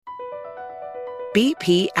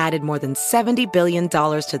BP added more than $70 billion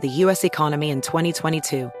to the U.S. economy in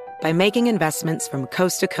 2022 by making investments from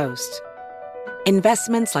coast to coast.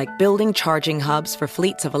 Investments like building charging hubs for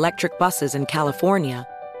fleets of electric buses in California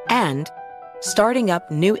and starting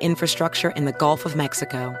up new infrastructure in the Gulf of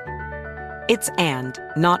Mexico. It's and,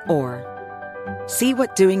 not or. See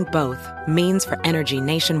what doing both means for energy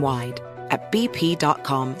nationwide at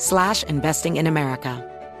bp.com/investing in America.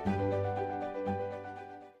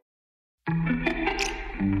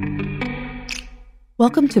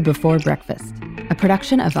 Welcome to Before Breakfast, a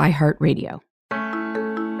production of iHeartRadio.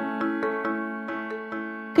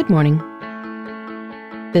 Good morning.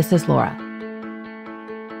 This is Laura.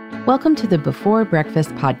 Welcome to the Before Breakfast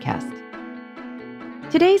podcast.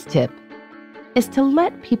 Today's tip is to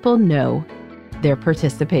let people know their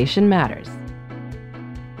participation matters.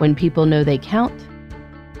 When people know they count,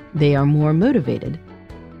 they are more motivated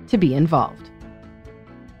to be involved.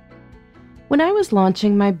 When I was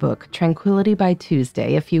launching my book, Tranquility by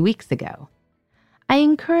Tuesday, a few weeks ago, I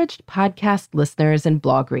encouraged podcast listeners and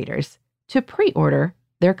blog readers to pre-order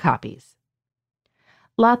their copies.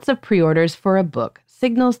 Lots of pre-orders for a book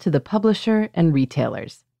signals to the publisher and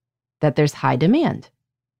retailers that there's high demand.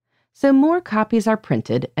 So more copies are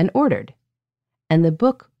printed and ordered, and the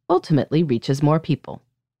book ultimately reaches more people.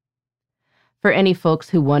 For any folks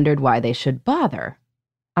who wondered why they should bother,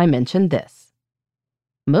 I mentioned this.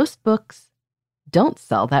 Most books don't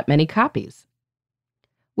sell that many copies.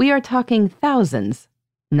 We are talking thousands,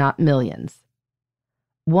 not millions.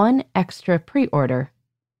 One extra pre-order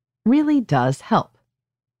really does help.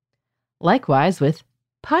 Likewise with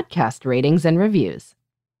podcast ratings and reviews.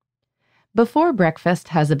 Before Breakfast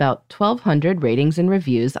has about 1,200 ratings and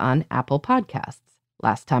reviews on Apple Podcasts,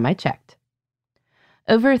 last time I checked.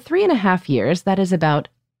 Over 3.5 years, that is about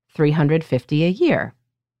 350 a year,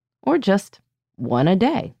 or just one a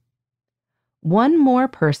day. One more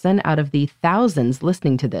person out of the thousands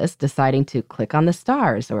listening to this deciding to click on the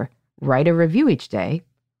stars or write a review each day,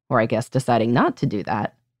 or I guess deciding not to do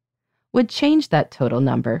that, would change that total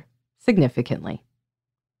number significantly.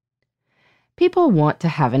 People want to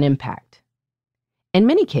have an impact. In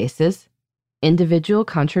many cases, individual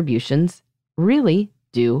contributions really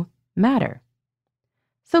do matter.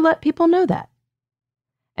 So let people know that.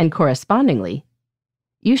 And correspondingly,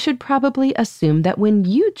 you should probably assume that when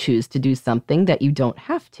you choose to do something that you don't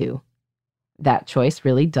have to, that choice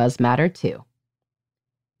really does matter too.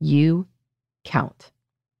 You count.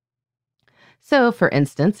 So, for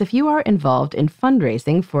instance, if you are involved in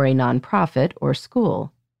fundraising for a nonprofit or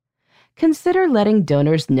school, consider letting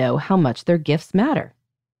donors know how much their gifts matter.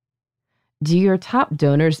 Do your top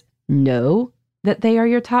donors know that they are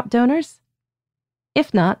your top donors?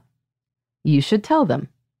 If not, you should tell them.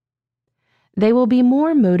 They will be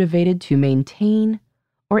more motivated to maintain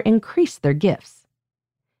or increase their gifts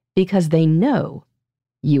because they know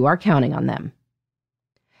you are counting on them.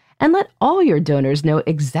 And let all your donors know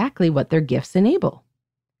exactly what their gifts enable.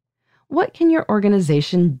 What can your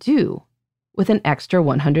organization do with an extra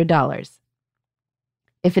 $100?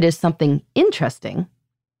 If it is something interesting,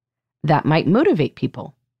 that might motivate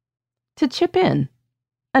people to chip in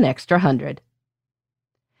an extra $100.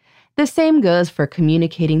 The same goes for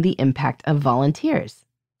communicating the impact of volunteers.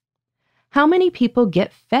 How many people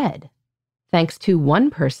get fed thanks to one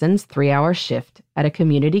person's 3-hour shift at a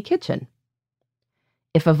community kitchen?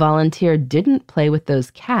 If a volunteer didn't play with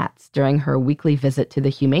those cats during her weekly visit to the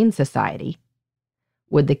Humane Society,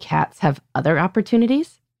 would the cats have other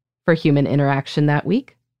opportunities for human interaction that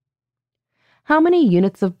week? How many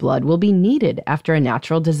units of blood will be needed after a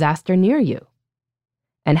natural disaster near you?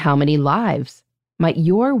 And how many lives might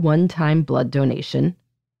your one-time blood donation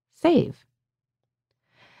save?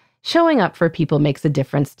 Showing up for people makes a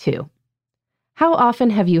difference too. How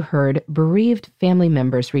often have you heard bereaved family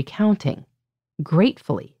members recounting,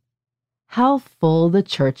 gratefully, how full the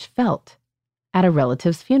church felt at a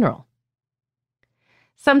relative's funeral?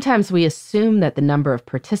 Sometimes we assume that the number of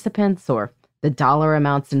participants or the dollar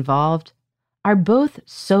amounts involved are both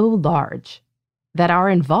so large that our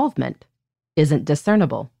involvement isn't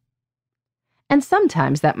discernible. And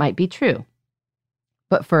sometimes that might be true.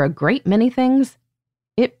 But for a great many things,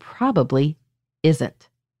 it probably isn't.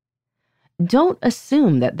 Don't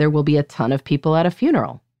assume that there will be a ton of people at a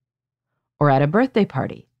funeral, or at a birthday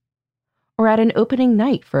party, or at an opening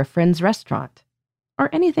night for a friend's restaurant, or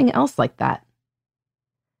anything else like that.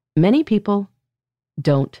 Many people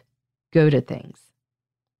don't go to things.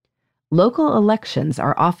 Local elections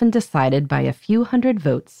are often decided by a few hundred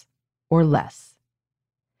votes or less.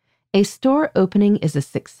 A store opening is a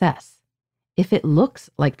success if it looks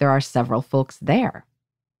like there are several folks there,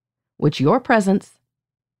 which your presence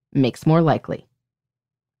makes more likely.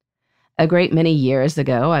 A great many years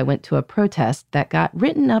ago, I went to a protest that got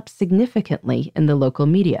written up significantly in the local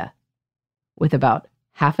media, with about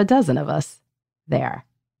half a dozen of us there.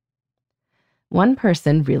 One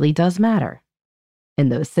person really does matter in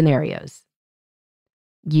those scenarios.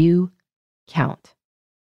 You count.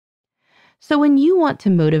 So when you want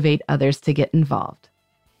to motivate others to get involved,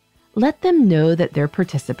 let them know that their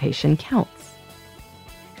participation counts.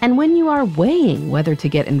 And when you are weighing whether to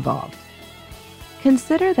get involved,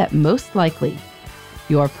 consider that most likely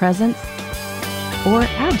your presence or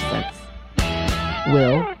absence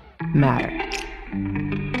will matter.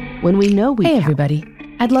 When we know we Hey, count, everybody.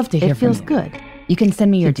 I'd love to hear it from you. feels good. You can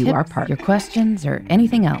send me your to do tips, our part. your questions, or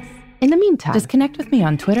anything else. In the meantime, Just connect with me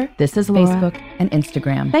on Twitter, this is Laura. Facebook, and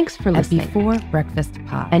Instagram. Thanks for at listening. Before Breakfast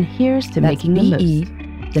Pod. And here's to That's making the BE,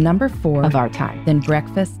 most the number 4 of our time. then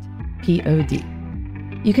Breakfast POD.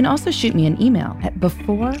 You can also shoot me an email at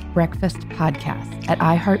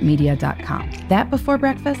beforebreakfastpodcast@iheartmedia.com. That Before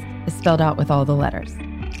Breakfast is spelled out with all the letters.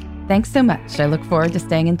 Thanks so much. I look forward to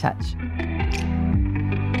staying in touch.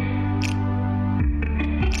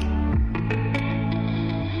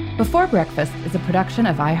 Before Breakfast is a production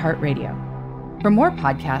of iHeartRadio. For more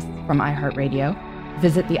podcasts from iHeartRadio,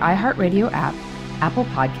 visit the iHeartRadio app, Apple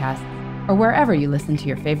Podcasts, or wherever you listen to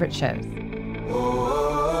your favorite shows.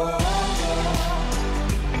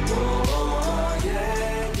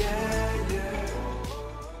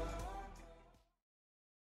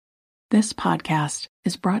 This podcast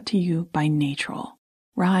is brought to you by Natrol.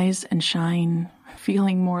 Rise and shine,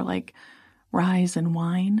 feeling more like rise and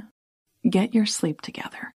wine? Get your sleep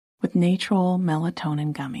together with Natrol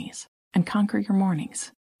melatonin gummies and conquer your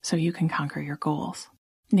mornings so you can conquer your goals.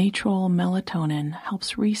 Natrol melatonin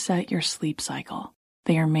helps reset your sleep cycle.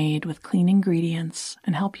 They are made with clean ingredients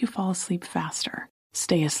and help you fall asleep faster,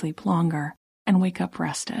 stay asleep longer, and wake up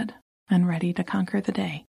rested and ready to conquer the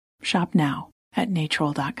day. Shop now at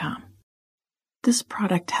Natrol.com. This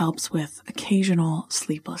product helps with occasional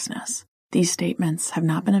sleeplessness. These statements have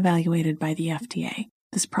not been evaluated by the FDA.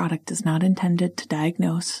 This product is not intended to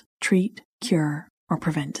diagnose, treat, cure, or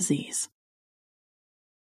prevent disease.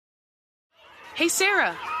 Hey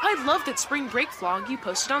Sarah, I love that spring break vlog you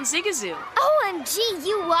posted on Zigazoo. OMG,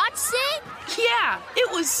 you watched it? Yeah,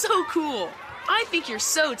 it was so cool. I think you're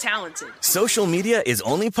so talented. Social media is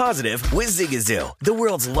only positive with Zigazoo, the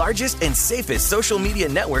world's largest and safest social media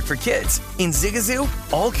network for kids. In Zigazoo,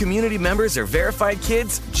 all community members are verified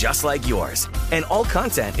kids just like yours, and all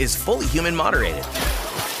content is fully human moderated.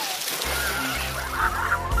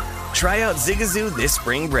 Try out Zigazoo this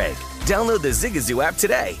spring break. Download the Zigazoo app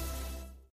today.